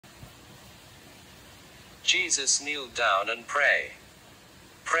Jesus kneeled down and pray.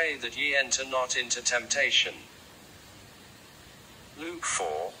 Pray that ye enter not into temptation. Luke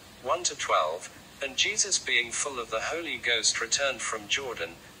 4, 1-12, And Jesus being full of the Holy Ghost returned from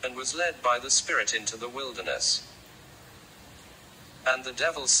Jordan, and was led by the Spirit into the wilderness. And the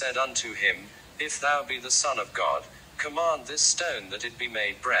devil said unto him, If thou be the Son of God, command this stone that it be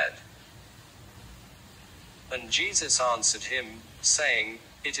made bread. And Jesus answered him, saying,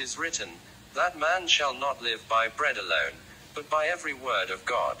 It is written, that man shall not live by bread alone, but by every word of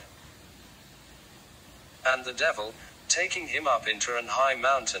God. And the devil, taking him up into an high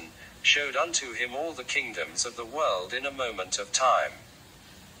mountain, showed unto him all the kingdoms of the world in a moment of time.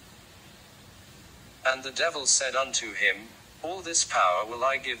 And the devil said unto him, All this power will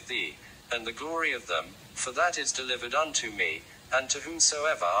I give thee, and the glory of them, for that is delivered unto me, and to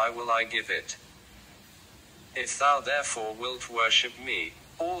whomsoever I will I give it. If thou therefore wilt worship me,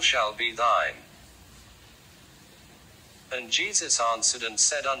 all shall be thine. And Jesus answered and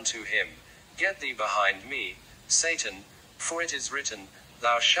said unto him, Get thee behind me, Satan, for it is written,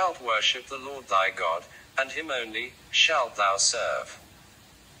 Thou shalt worship the Lord thy God, and him only shalt thou serve.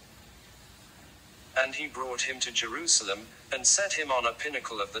 And he brought him to Jerusalem, and set him on a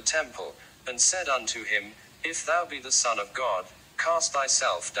pinnacle of the temple, and said unto him, If thou be the Son of God, cast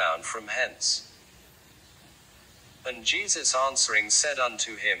thyself down from hence. And Jesus answering said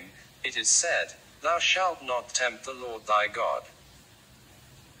unto him, It is said, Thou shalt not tempt the Lord thy God.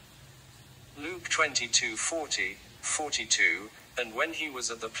 Luke 22:40, 42, And when he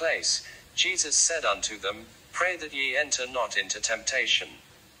was at the place, Jesus said unto them, Pray that ye enter not into temptation.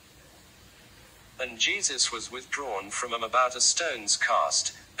 And Jesus was withdrawn from them about a stone's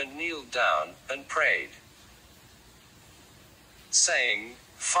cast, and kneeled down, and prayed, saying,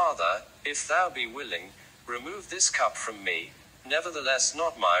 Father, if thou be willing, remove this cup from me, nevertheless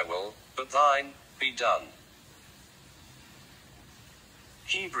not my will, but thine, be done.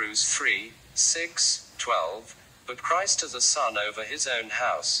 Hebrews 3:6-12, But Christ is a son over his own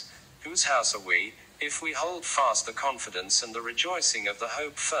house, whose house are we, if we hold fast the confidence and the rejoicing of the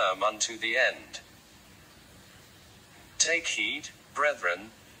hope firm unto the end. Take heed,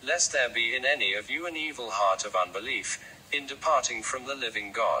 brethren, lest there be in any of you an evil heart of unbelief, in departing from the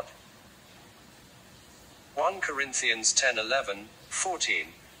living God. 1 Corinthians 10:11-14,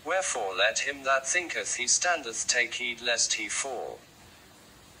 Wherefore let him that thinketh he standeth take heed lest he fall.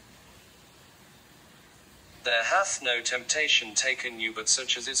 There hath no temptation taken you but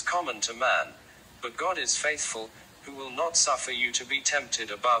such as is common to man, but God is faithful, who will not suffer you to be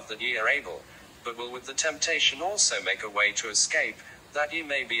tempted above that ye are able, but will with the temptation also make a way to escape, that ye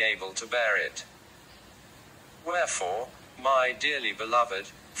may be able to bear it. Wherefore, my dearly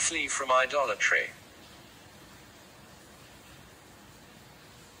beloved, flee from idolatry.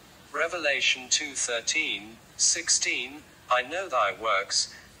 Revelation 2:13-16, I know thy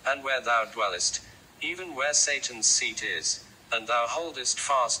works, and where thou dwellest, even where Satan's seat is, and thou holdest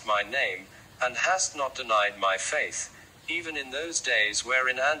fast my name, and hast not denied my faith, even in those days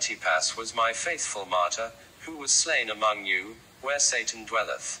wherein Antipas was my faithful martyr, who was slain among you, where Satan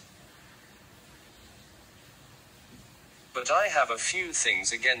dwelleth. But I have a few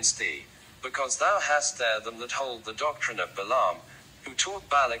things against thee, because thou hast there them that hold the doctrine of Balaam, who taught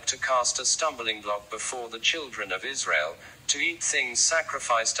Balak to cast a stumbling block before the children of Israel, to eat things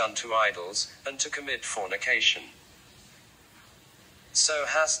sacrificed unto idols, and to commit fornication. So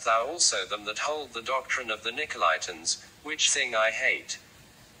hast thou also them that hold the doctrine of the Nicolaitans, which thing I hate.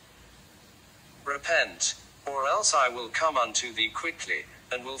 Repent, or else I will come unto thee quickly,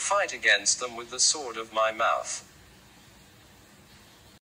 and will fight against them with the sword of my mouth.